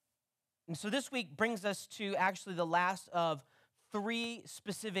And so this week brings us to actually the last of three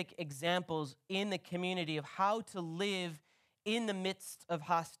specific examples in the community of how to live in the midst of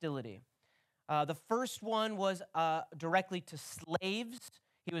hostility. The first one was directly to slaves.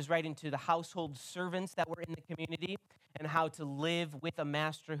 He was writing to the household servants that were in the community and how to live with a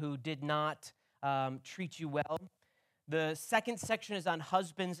master who did not treat you well. The second section is on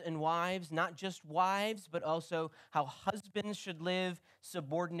husbands and wives, not just wives, but also how husbands should live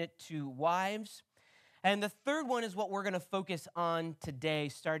subordinate to wives. And the third one is what we're going to focus on today,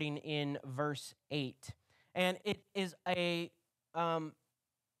 starting in verse 8. And it is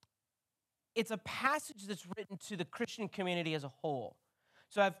it's a passage that's written to the Christian community as a whole.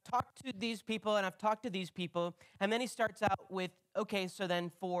 So I've talked to these people and I've talked to these people, and then he starts out with, okay, so then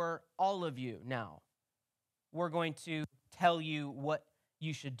for all of you now, we're going to tell you what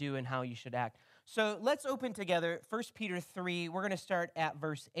you should do and how you should act. So let's open together 1 Peter 3. We're going to start at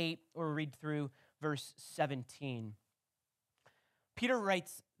verse 8 or read through verse 17. Peter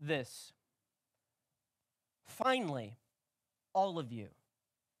writes this: "Finally, all of you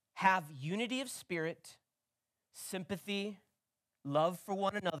have unity of spirit, sympathy, love for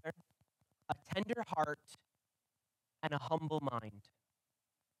one another, a tender heart, and a humble mind.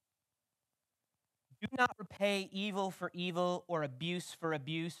 Do not repay evil for evil or abuse for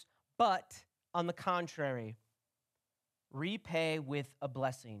abuse, but on the contrary, repay with a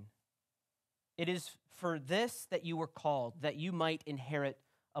blessing. It is for this that you were called, that you might inherit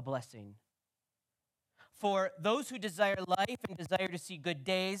a blessing. For those who desire life and desire to see good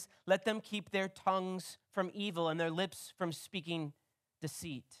days, let them keep their tongues from evil and their lips from speaking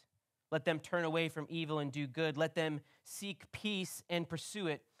deceit. Let them turn away from evil and do good. Let them seek peace and pursue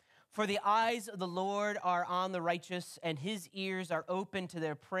it. For the eyes of the Lord are on the righteous, and his ears are open to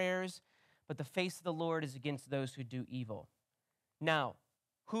their prayers, but the face of the Lord is against those who do evil. Now,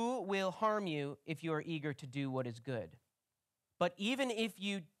 who will harm you if you are eager to do what is good? But even if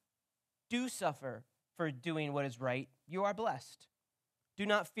you do suffer for doing what is right, you are blessed. Do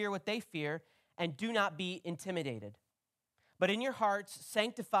not fear what they fear, and do not be intimidated. But in your hearts,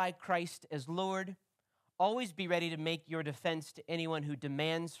 sanctify Christ as Lord. Always be ready to make your defense to anyone who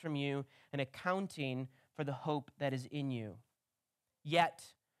demands from you an accounting for the hope that is in you.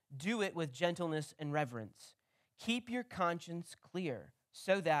 Yet, do it with gentleness and reverence. Keep your conscience clear,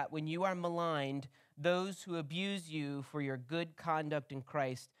 so that when you are maligned, those who abuse you for your good conduct in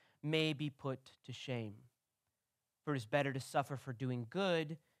Christ may be put to shame. For it is better to suffer for doing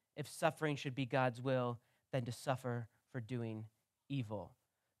good, if suffering should be God's will, than to suffer for doing evil."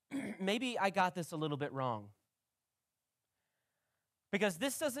 Maybe I got this a little bit wrong, because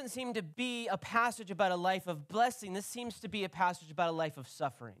this doesn't seem to be a passage about a life of blessing. This seems to be a passage about a life of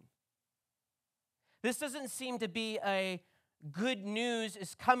suffering. This doesn't seem to be a good news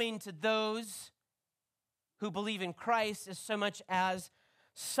is coming to those who believe in Christ as so much as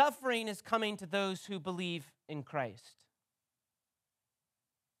suffering is coming to those who believe in Christ.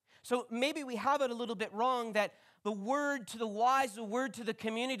 So maybe we have it a little bit wrong that the word to the wise, the word to the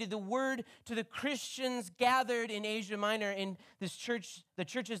community, the word to the Christians gathered in Asia Minor in this church, the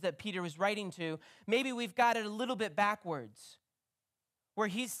churches that Peter was writing to, maybe we've got it a little bit backwards, where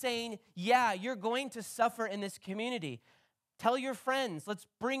he's saying, yeah, you're going to suffer in this community. Tell your friends, let's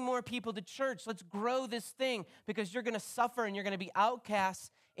bring more people to church. Let's grow this thing, because you're going to suffer and you're going to be outcasts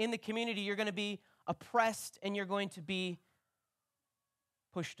in the community. You're going to be oppressed and you're going to be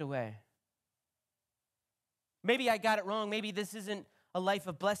pushed away. Maybe I got it wrong. Maybe this isn't a life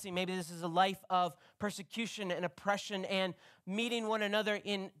of blessing. Maybe this is a life of persecution and oppression and meeting one another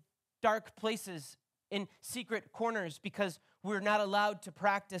in dark places, in secret corners, because we're not allowed to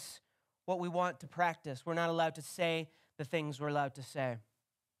practice what we want to practice. We're not allowed to say the things we're allowed to say.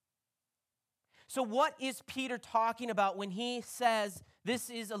 So what is Peter talking about when he says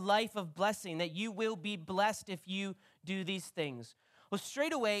this is a life of blessing, that you will be blessed if you do these things? Well,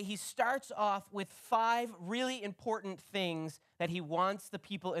 straight away, he starts off with 5 really important things that he wants the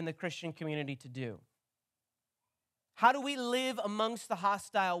people in the Christian community to do. How do we live amongst the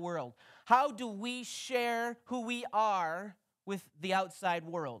hostile world? How do we share who we are with the outside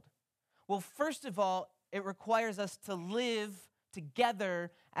world? Well, first of all, it requires us to live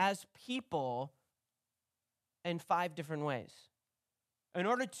together as people in 5 different ways. In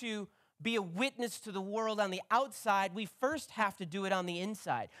order to be a witness to the world on the outside, we first have to do it on the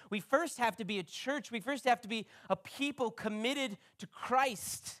inside. We first have to be a church. We first have to be a people committed to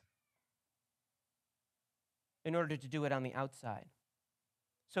Christ in order to do it on the outside.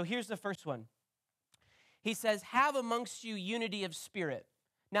 So here's the first one. He says, have amongst you unity of spirit.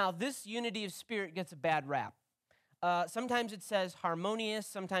 Now, this unity of spirit gets a bad rap. Sometimes it says harmonious,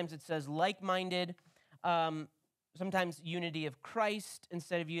 sometimes it says like-minded, sometimes unity of Christ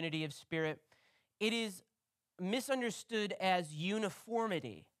instead of unity of spirit. It is misunderstood as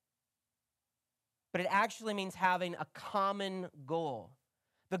uniformity, but it actually means having a common goal.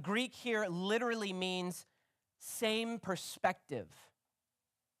 The Greek here literally means same perspective.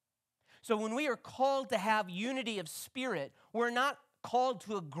 So when we are called to have unity of spirit, we're not called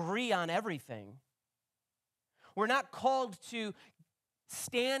to agree on everything. We're not called to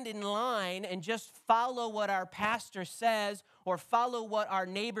stand in line and just follow what our pastor says or follow what our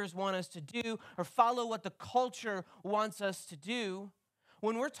neighbors want us to do or follow what the culture wants us to do.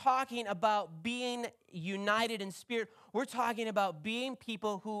 When we're talking about being united in spirit, we're talking about being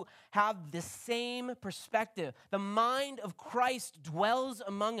people who have the same perspective. The mind of Christ dwells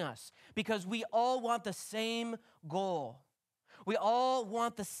among us because we all want the same goal. We all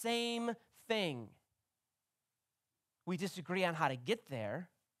want the same thing. We disagree on how to get there,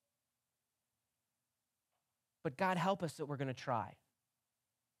 but God help us that we're going to try.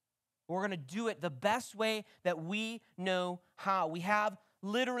 We're going to do it the best way that we know how. We have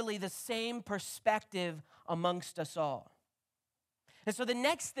literally the same perspective amongst us all. And so the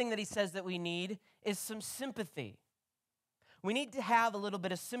next thing that he says that we need is some sympathy. We need to have a little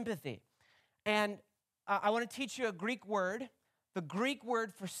bit of sympathy. And I want to teach you a Greek word. The Greek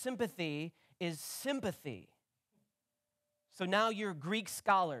word for sympathy is sympathy. So now you're Greek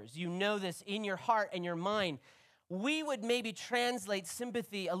scholars. You know this in your heart and your mind. We would maybe translate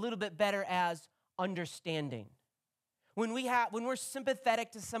sympathy a little bit better as understanding. When we're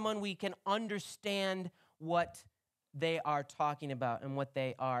sympathetic to someone, we can understand what they are talking about and what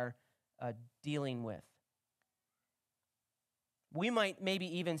they are dealing with. We might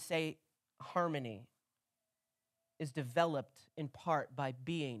maybe even say harmony is developed in part by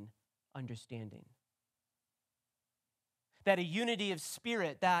being understanding. That a unity of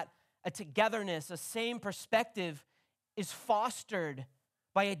spirit, that a togetherness, a same perspective is fostered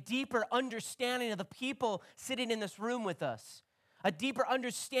by a deeper understanding of the people sitting in this room with us, a deeper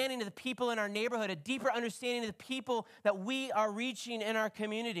understanding of the people in our neighborhood, a deeper understanding of the people that we are reaching in our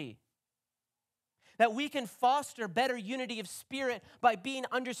community. That we can foster better unity of spirit by being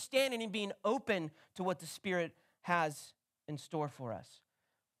understanding and being open to what the Spirit has in store for us.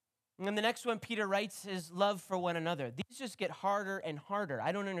 And the next one Peter writes is love for one another. These just get harder and harder.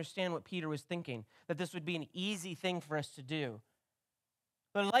 I don't understand what Peter was thinking, that this would be an easy thing for us to do.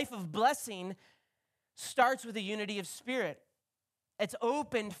 But a life of blessing starts with a unity of spirit. It's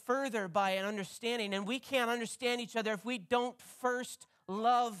opened further by an understanding, and we can't understand each other if we don't first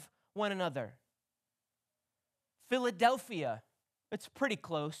love one another. Philadelphia, it's pretty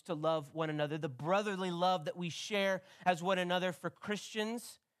close to love one another. The brotherly love that we share as one another for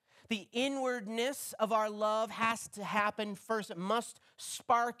Christians. The inwardness of our love has to happen first. It must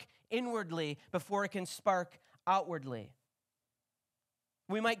spark inwardly before it can spark outwardly.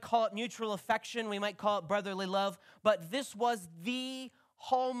 We might call it mutual affection. We might call it brotherly love. But this was the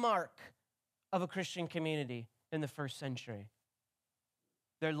hallmark of a Christian community in the first century.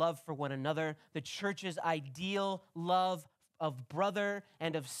 Their love for one another, the church's ideal love of brother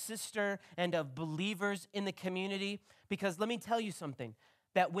and of sister and of believers in the community. Because let me tell you something.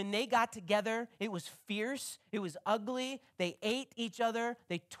 That when they got together, it was fierce, it was ugly, they ate each other,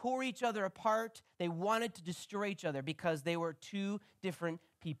 they tore each other apart, they wanted to destroy each other because they were two different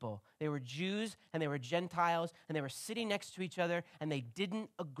people. They were Jews and they were Gentiles, and they were sitting next to each other, and they didn't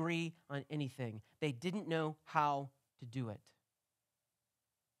agree on anything. They didn't know how to do it.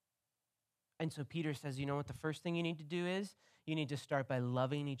 And so Peter says, you know what the first thing you need to do is? You need to start by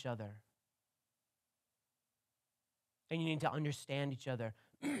loving each other. And you need to understand each other.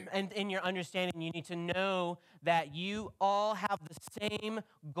 And in your understanding, you need to know that you all have the same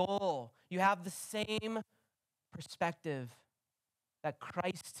goal. You have the same perspective, that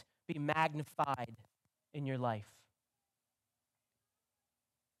Christ be magnified in your life.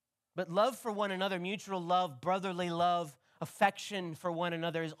 But love for one another, mutual love, brotherly love, affection for one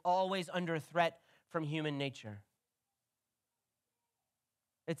another is always under threat from human nature.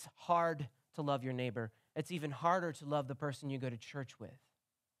 It's hard to love your neighbor. It's even harder to love the person you go to church with,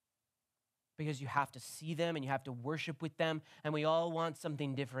 because you have to see them and you have to worship with them, and we all want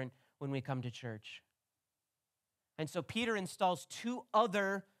something different when we come to church. And so Peter installs two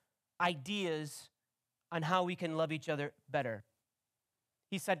other ideas on how we can love each other better.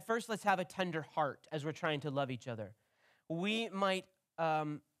 He said, first, let's have a tender heart as we're trying to love each other. We might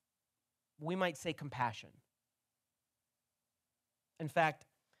say compassion. In fact,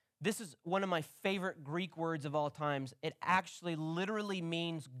 this is one of my favorite Greek words of all times. It actually literally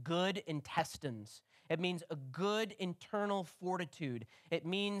means good intestines. It means a good internal fortitude. It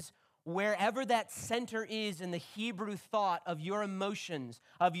means wherever that center is in the Hebrew thought of your emotions,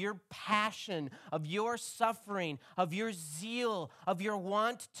 of your passion, of your suffering, of your zeal, of your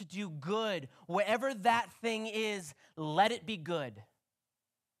want to do good, wherever that thing is, let it be good.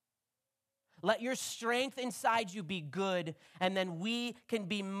 Let your strength inside you be good, and then we can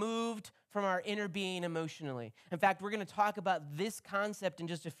be moved from our inner being emotionally. In fact, we're going to talk about this concept in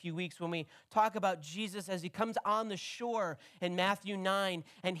just a few weeks when we talk about Jesus as he comes on the shore in Matthew 9,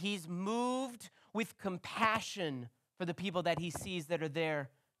 and he's moved with compassion for the people that he sees that are there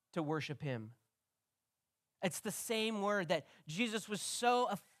to worship him. It's the same word that Jesus was so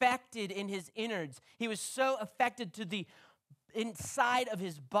affected in his innards. He was so affected to the inside of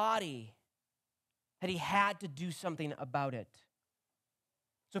his body that he had to do something about it.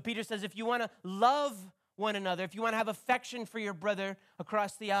 So Peter says, if you want to love one another, if you want to have affection for your brother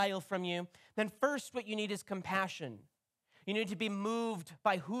across the aisle from you, then first what you need is compassion. You need to be moved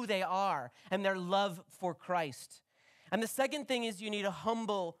by who they are and their love for Christ. And the second thing is you need a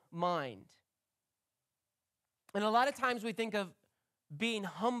humble mind. And a lot of times we think of being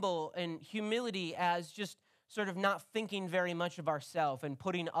humble and humility as just sort of not thinking very much of ourselves and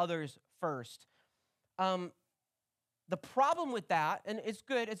putting others first. The problem with that, and it's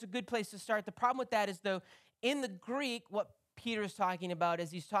a good place to start. The problem with that is, though, in the Greek, what Peter is talking about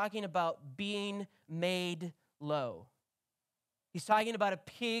is he's talking about being made low. He's talking about a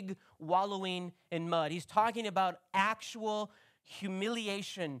pig wallowing in mud. He's talking about actual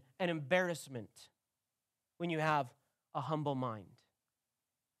humiliation and embarrassment when you have a humble mind.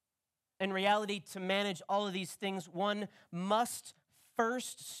 In reality, to manage all of these things, one must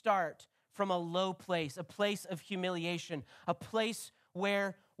first start from a low place, a place of humiliation, a place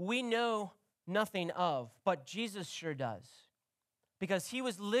where we know nothing of, but Jesus sure does. Because he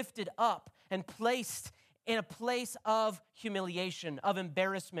was lifted up and placed in a place of humiliation, of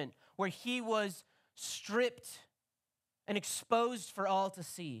embarrassment, where he was stripped and exposed for all to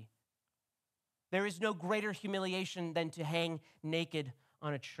see. There is no greater humiliation than to hang naked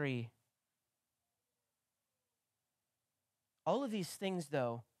on a tree. All of these things,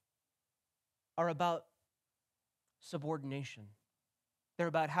 though, are about subordination. They're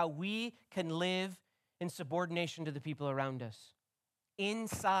about how we can live in subordination to the people around us,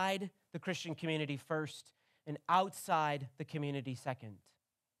 inside the Christian community first and outside the community second.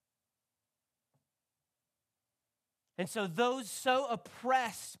 And so those so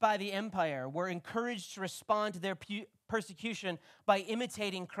oppressed by the empire were encouraged to respond to their persecution by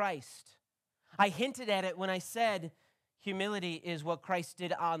imitating Christ. I hinted at it when I said humility is what Christ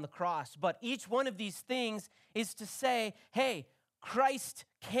did on the cross. But each one of these things is to say, hey, Christ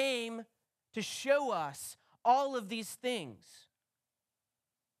came to show us all of these things.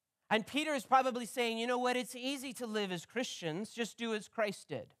 And Peter is probably saying, you know what, it's easy to live as Christians, just do as Christ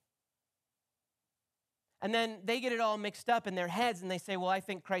did. And then they get it all mixed up in their heads and they say, well, I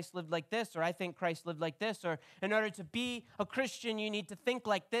think Christ lived like this, or I think Christ lived like this, or in order to be a Christian, you need to think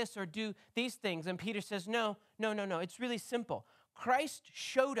like this or do these things. And Peter says, no. It's really simple. Christ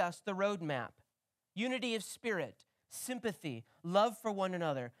showed us the roadmap: unity of spirit, sympathy, love for one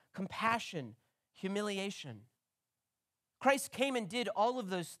another, compassion, humiliation. Christ came and did all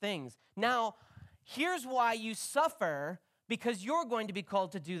of those things. Now, here's why you suffer, because you're going to be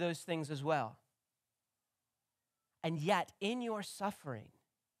called to do those things as well. And yet, in your suffering,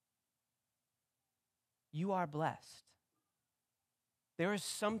 you are blessed. There is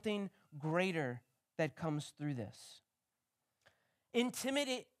something greater that comes through this.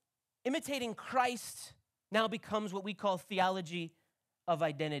 Imitating Christ now becomes what we call theology of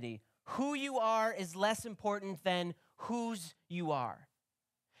identity. Who you are is less important than whose you are.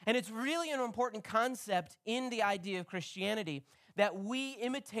 And it's really an important concept in the idea of Christianity that we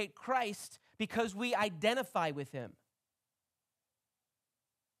imitate Christ because we identify with him.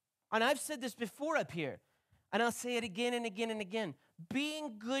 And I've said this before up here, and I'll say it again and again and again.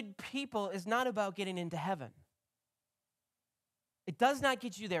 Being good people is not about getting into heaven. It does not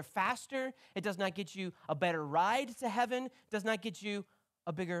get you there faster. It does not get you a better ride to heaven. It does not get you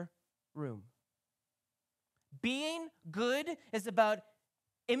a bigger room. Being good is about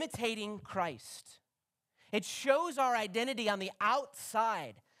imitating Christ. It shows our identity on the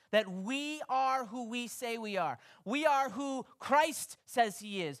outside, that we are who we say we are. We are who Christ says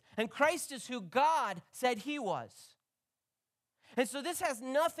he is, and Christ is who God said he was. And so this has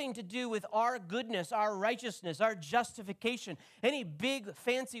nothing to do with our goodness, our righteousness, our justification, any big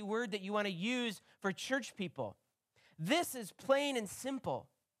fancy word that you want to use for church people. This is plain and simple.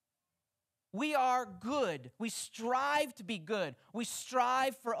 We are good. We strive to be good. We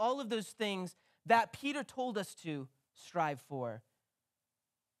strive for all of those things that Peter told us to strive for.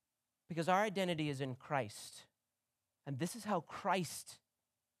 Because our identity is in Christ. And this is how Christ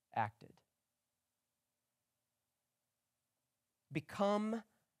acted. Become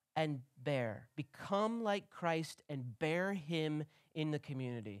and bear. Become like Christ and bear him in the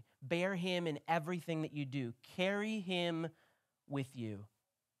community. Bear him in everything that you do. Carry him with you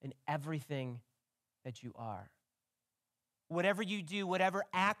in everything that you are. Whatever you do, whatever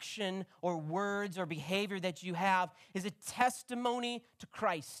action or words or behavior that you have is a testimony to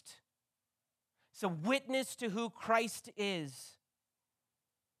Christ. It's a witness to who Christ is.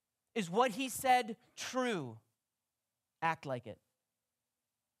 Is what he said true? Act like it.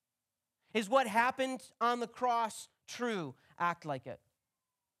 Is what happened on the cross true? Act like it.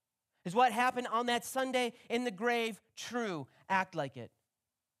 Is what happened on that Sunday in the grave true? Act like it.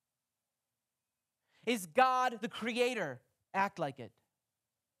 Is God the creator? Act like it.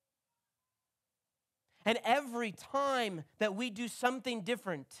 And every time that we do something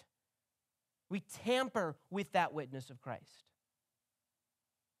different, we tamper with that witness of Christ.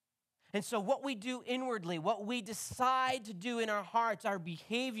 And so what we do inwardly, what we decide to do in our hearts, our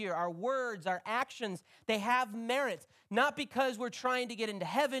behavior, our words, our actions, they have merit. Not because we're trying to get into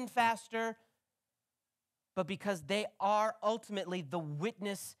heaven faster, but because they are ultimately the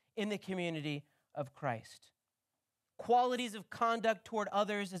witness in the community of Christ. Qualities of conduct toward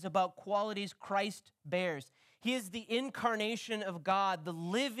others is about qualities Christ bears. He is the incarnation of God, the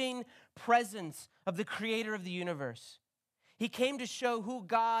living presence of the creator of the universe. He came to show who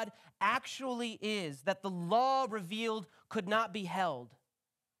God actually is, that the law revealed could not be held.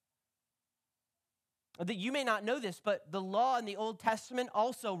 That you may not know this, but the law in the Old Testament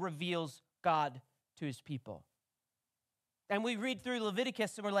also reveals God to his people. And we read through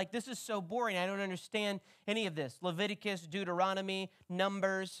Leviticus and we're like, this is so boring. I don't understand any of this. Leviticus, Deuteronomy,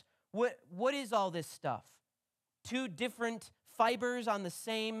 Numbers. What is all this stuff? Two different fibers on the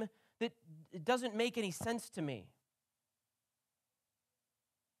same, that it doesn't make any sense to me.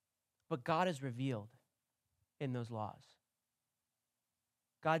 But God is revealed in those laws.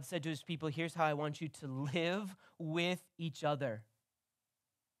 God said to his people, here's how I want you to live with each other.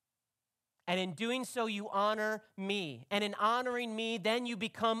 And in doing so, you honor me. And in honoring me, then you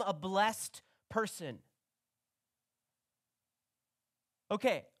become a blessed person.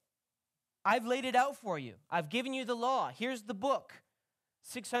 Okay, I've laid it out for you. I've given you the law. Here's the book,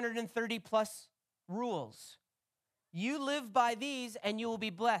 630 plus rules. You live by these and you will be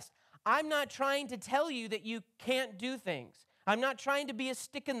blessed. I'm not trying to tell you that you can't do things. I'm not trying to be a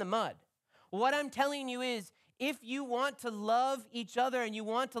stick in the mud. What I'm telling you is, if you want to love each other and you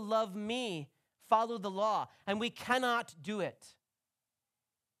want to love me, follow the law. And we cannot do it.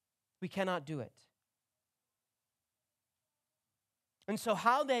 We cannot do it. And so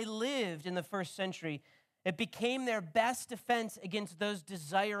how they lived in the first century, it became their best defense against those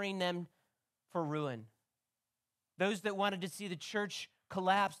desiring them for ruin. Those that wanted to see the church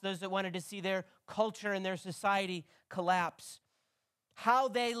collapse, those that wanted to see their culture and their society collapse. How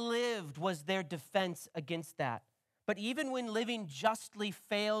they lived was their defense against that. But even when living justly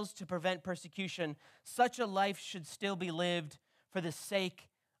fails to prevent persecution, such a life should still be lived for the sake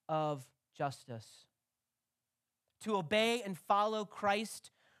of justice. To obey and follow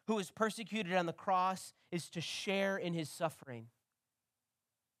Christ, who was persecuted on the cross, is to share in his suffering.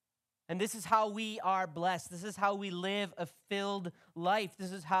 And this is how we are blessed. This is how we live a filled life.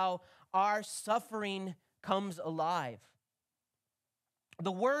 This is how our suffering comes alive.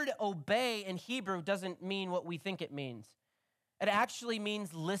 The word obey in Hebrew doesn't mean what we think it means. It actually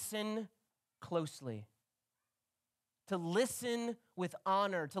means listen closely. To listen with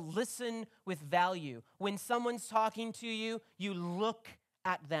honor, to listen with value. When someone's talking to you, you look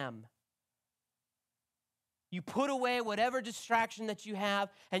at them. You put away whatever distraction that you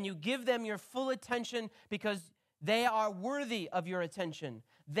have and you give them your full attention because they are worthy of your attention.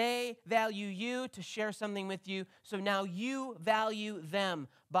 They value you to share something with you, so now you value them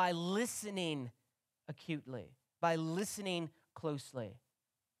by listening acutely, by listening closely.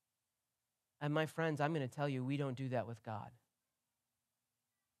 And my friends, I'm going to tell you, we don't do that with God.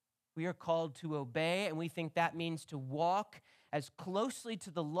 We are called to obey, and we think that means to walk as closely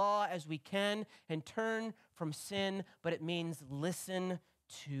to the law as we can and turn from sin, but it means listen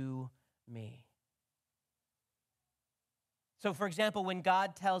to me. So, for example, when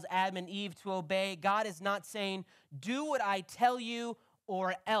God tells Adam and Eve to obey, God is not saying, do what I tell you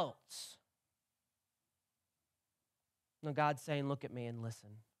or else. No, God's saying, look at me and listen.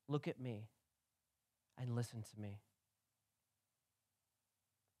 Look at me and listen to me.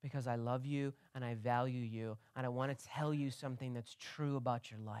 Because I love you and I value you and I want to tell you something that's true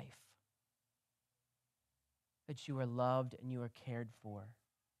about your life. that you are loved and you are cared for.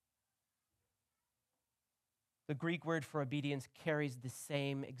 The Greek word for obedience carries the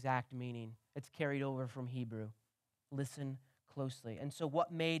same exact meaning. It's carried over from Hebrew. Listen closely. And so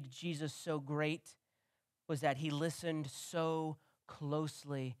what made Jesus so great was that he listened so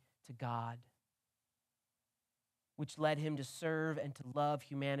closely to God, which led him to serve and to love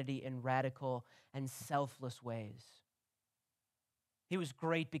humanity in radical and selfless ways. He was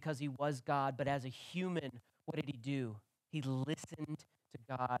great because he was God, but as a human, what did he do? He listened to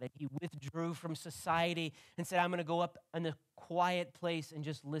God, and he withdrew from society and said, I'm going to go up in a quiet place and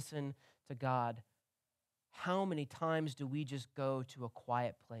just listen to God. How many times do we just go to a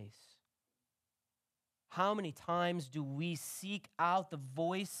quiet place? How many times do we seek out the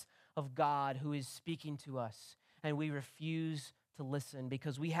voice of God who is speaking to us, and we refuse to listen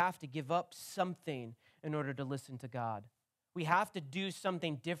because we have to give up something in order to listen to God? We have to do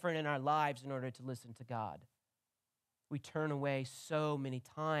something different in our lives in order to listen to God. We turn away so many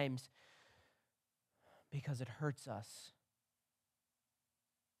times because it hurts us,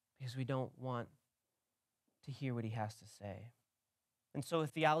 because we don't want to hear what he has to say. And so a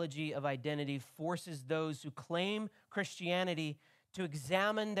theology of identity forces those who claim Christianity to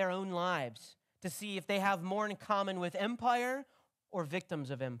examine their own lives to see if they have more in common with empire or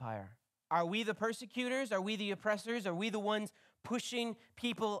victims of empire. Are we the persecutors? Are we the oppressors? Are we the ones pushing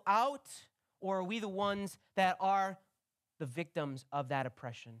people out? Or are we the ones that are the victims of that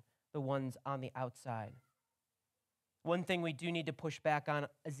oppression, the ones on the outside? One thing we do need to push back on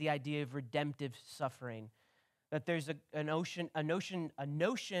is the idea of redemptive suffering. That there's a notion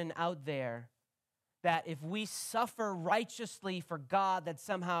out there that if we suffer righteously for God, that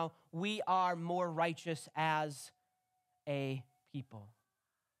somehow we are more righteous as a people.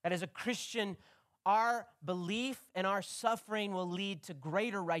 That as a Christian, our belief and our suffering will lead to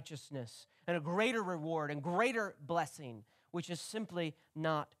greater righteousness and a greater reward and greater blessing, which is simply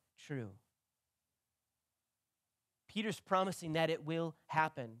not true. Peter's promising that it will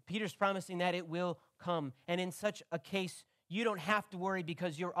happen. Peter's promising that it will come. And in such a case, you don't have to worry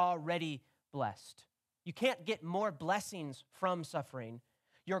because you're already blessed. You can't get more blessings from suffering.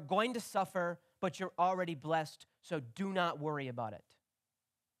 You're going to suffer, but you're already blessed, so do not worry about it,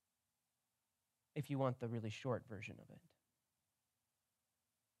 if you want the really short version of it.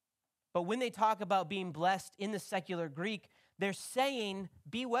 But when they talk about being blessed in the secular Greek, they're saying,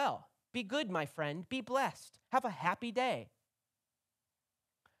 be well, be good, my friend, be blessed, have a happy day.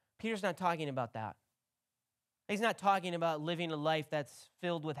 Peter's not talking about that. He's not talking about living a life that's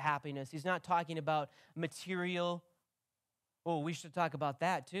filled with happiness. He's not talking about material. Oh, we should talk about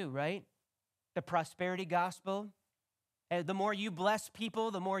that too, right? The prosperity gospel. The more you bless people,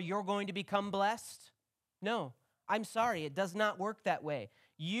 the more you're going to become blessed. No, I'm sorry, it does not work that way.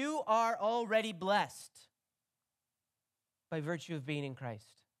 You are already blessed by virtue of being in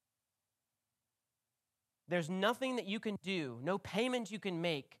Christ. There's nothing that you can do, no payment you can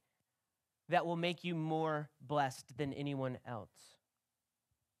make that will make you more blessed than anyone else.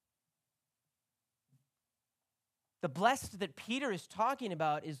 The blessed that Peter is talking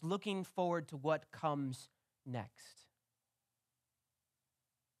about is looking forward to what comes next.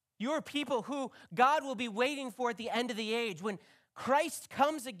 You are people who God will be waiting for at the end of the age when Christ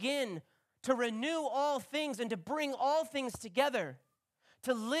comes again to renew all things and to bring all things together,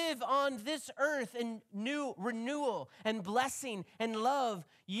 to live on this earth in new renewal and blessing and love.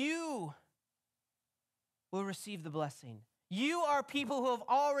 You will receive the blessing. You are people who have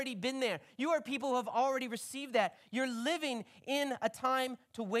already been there. You are people who have already received that. You're living in a time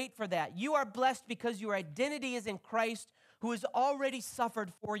to wait for that. You are blessed because your identity is in Christ, who has already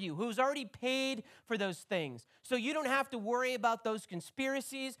suffered for you, who has already paid for those things. So you don't have to worry about those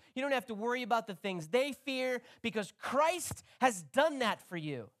conspiracies. You don't have to worry about the things they fear because Christ has done that for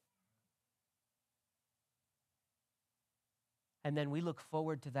you. And then we look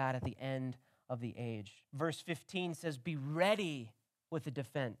forward to that at the end of the age. Verse 15 says, be ready with a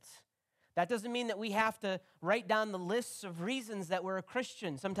defense. That doesn't mean that we have to write down the lists of reasons that we're a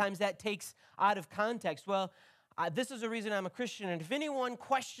Christian. Sometimes that takes out of context. Well, this is a reason I'm a Christian, and if anyone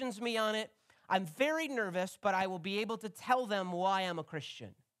questions me on it, I'm very nervous, but I will be able to tell them why I'm a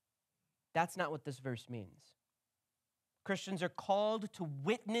Christian. That's not what this verse means. Christians are called to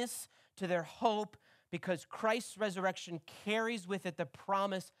witness to their hope because Christ's resurrection carries with it the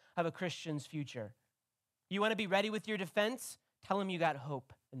promise of a Christian's future. You want to be ready with your defense? Tell them you got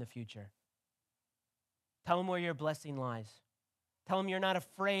hope in the future. Tell them where your blessing lies. Tell them you're not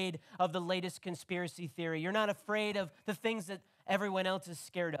afraid of the latest conspiracy theory. You're not afraid of the things that everyone else is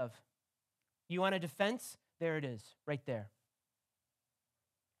scared of. You want a defense? There it is, right there.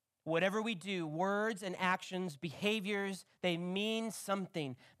 Whatever we do, words and actions, behaviors, they mean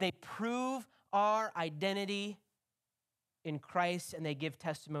something. They prove our identity in Christ and they give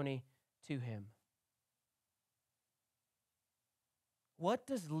testimony to him. What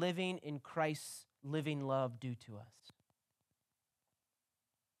does living in Christ's living love do to us?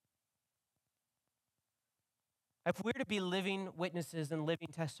 If we're to be living witnesses and living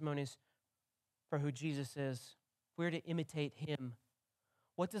testimonies for who Jesus is, if we're to imitate him,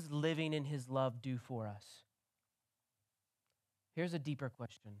 what does living in his love do for us? Here's a deeper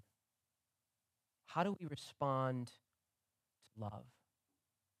question. How do we respond to love?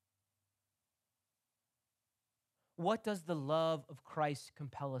 What does the love of Christ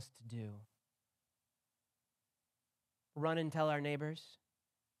compel us to do? Run and tell our neighbors?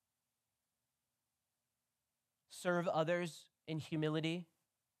 Serve others in humility?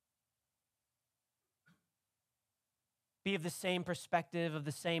 Be of the same perspective, of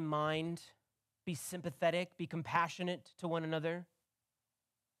the same mind? Be sympathetic, be compassionate to one another?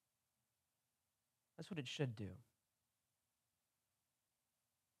 That's what it should do.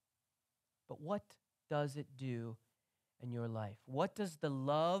 But what does it do in your life? What does the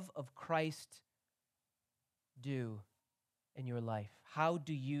love of Christ do in your life? How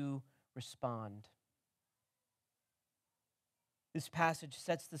do you respond? This passage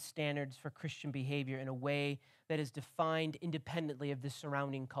sets the standards for Christian behavior in a way that is defined independently of the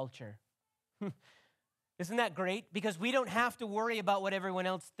surrounding culture. Isn't that great? Because we don't have to worry about what everyone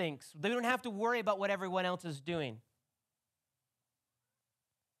else thinks. We don't have to worry about what everyone else is doing.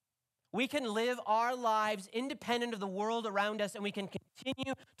 We can live our lives independent of the world around us, and we can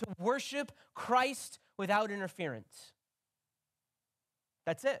continue to worship Christ without interference.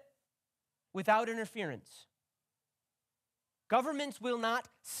 That's it. Without interference. Governments will not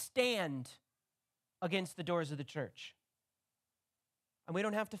stand against the doors of the church. And we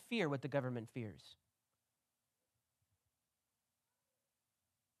don't have to fear what the government fears.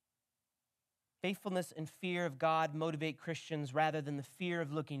 Faithfulness and fear of God motivate Christians rather than the fear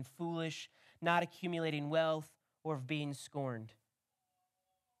of looking foolish, not accumulating wealth, or of being scorned.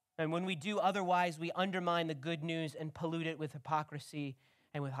 And when we do otherwise, we undermine the good news and pollute it with hypocrisy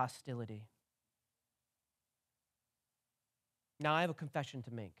and with hostility. Now, I have a confession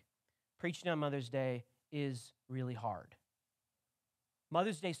to make. Preaching on Mother's Day is really hard.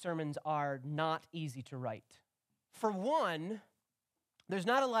 Mother's Day sermons are not easy to write. For one, there's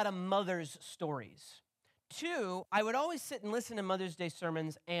not a lot of mother's stories. Two, I would always sit and listen to Mother's Day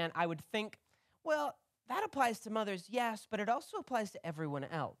sermons, and I would think, well, that applies to mothers, yes, but it also applies to everyone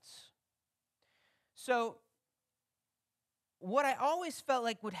else. So what I always felt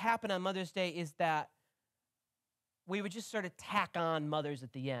like would happen on Mother's Day is that we would just sort of tack on mothers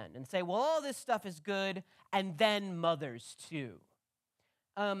at the end and say, well, all this stuff is good, and then mothers too.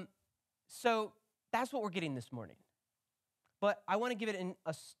 So that's what we're getting this morning. But I want to give it in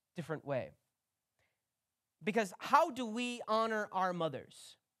a different way. Because how do we honor our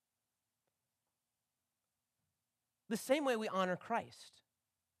mothers? The same way we honor Christ.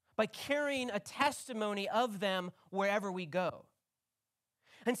 By carrying a testimony of them wherever we go.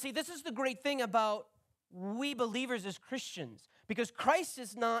 And see, this is the great thing about we believers as Christians, because Christ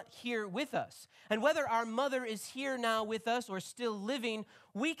is not here with us. And whether our mother is here now with us or still living,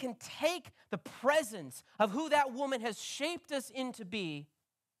 we can take the presence of who that woman has shaped us into be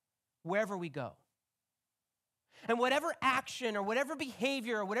wherever we go. And whatever action or whatever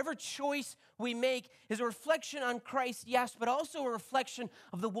behavior or whatever choice we make is a reflection on Christ, yes, but also a reflection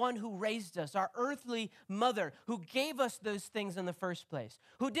of the one who raised us, our earthly mother, who gave us those things in the first place,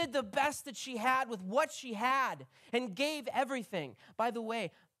 who did the best that she had with what she had and gave everything. By the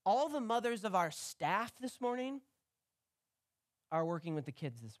way, all the mothers of our staff this morning are working with the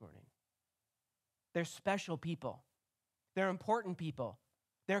kids this morning. They're special people. They're important people.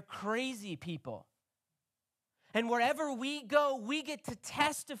 They're crazy people. And wherever we go, we get to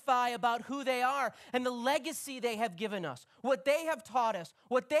testify about who they are and the legacy they have given us, what they have taught us,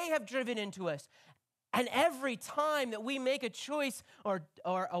 what they have driven into us. And every time that we make a choice or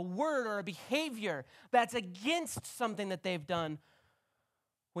a word or a behavior that's against something that they've done,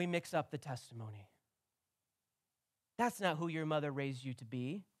 we mix up the testimony. That's not who your mother raised you to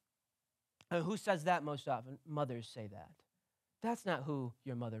be. Who says that most often? Mothers say that. That's not who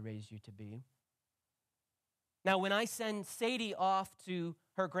your mother raised you to be. Now, when I send Sadie off to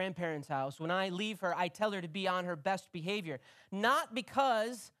her grandparents' house, when I leave her, I tell her to be on her best behavior. Not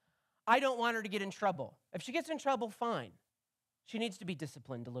because I don't want her to get in trouble. If she gets in trouble, fine. She needs to be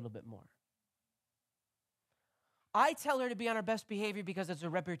disciplined a little bit more. I tell her to be on her best behavior because it's a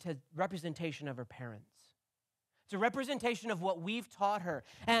representation of her parents. It's a representation of what we've taught her.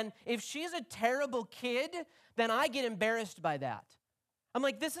 And if she's a terrible kid, then I get embarrassed by that. I'm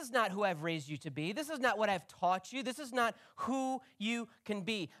like, this is not who I've raised you to be. This is not what I've taught you. This is not who you can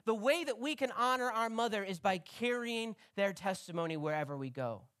be. The way that we can honor our mother is by carrying their testimony wherever we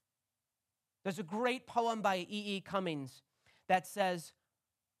go. There's a great poem by E.E. Cummings that says,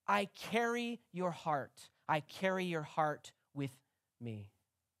 I carry your heart. I carry your heart with me.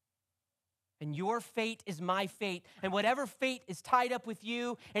 And your fate is my fate. And whatever fate is tied up with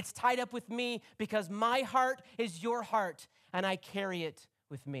you, it's tied up with me because my heart is your heart. And I carry it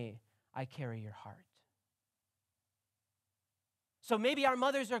with me. I carry your heart. So maybe our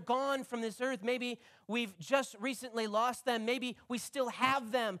mothers are gone from this earth. Maybe we've just recently lost them. Maybe we still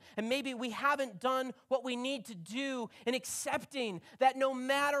have them. And maybe we haven't done what we need to do in accepting that no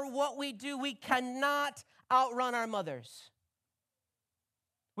matter what we do, we cannot outrun our mothers.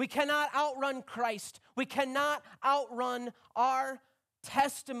 We cannot outrun Christ. We cannot outrun our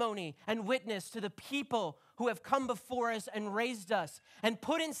testimony and witness to the people who have come before us and raised us and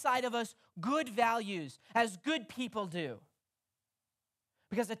put inside of us good values as good people do.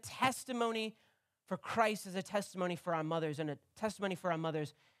 Because a testimony for Christ is a testimony for our mothers, and a testimony for our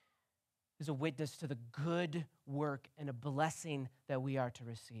mothers is a witness to the good work and a blessing that we are to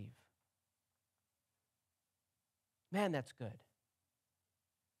receive. Man, that's good.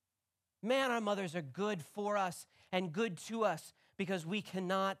 Man, our mothers are good for us and good to us because we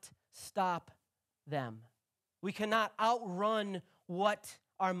cannot stop them. We cannot outrun what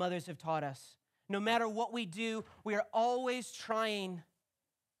our mothers have taught us. No matter what we do, we are always trying.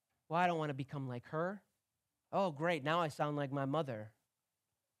 Well, I don't want to become like her. Oh, great, now I sound like my mother.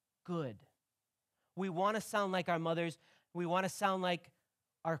 Good. We want to sound like our mothers. We want to sound like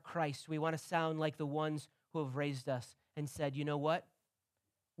our Christ. We want to sound like the ones who have raised us and said, you know what?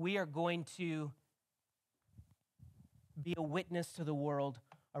 We are going to be a witness to the world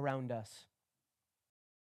around us.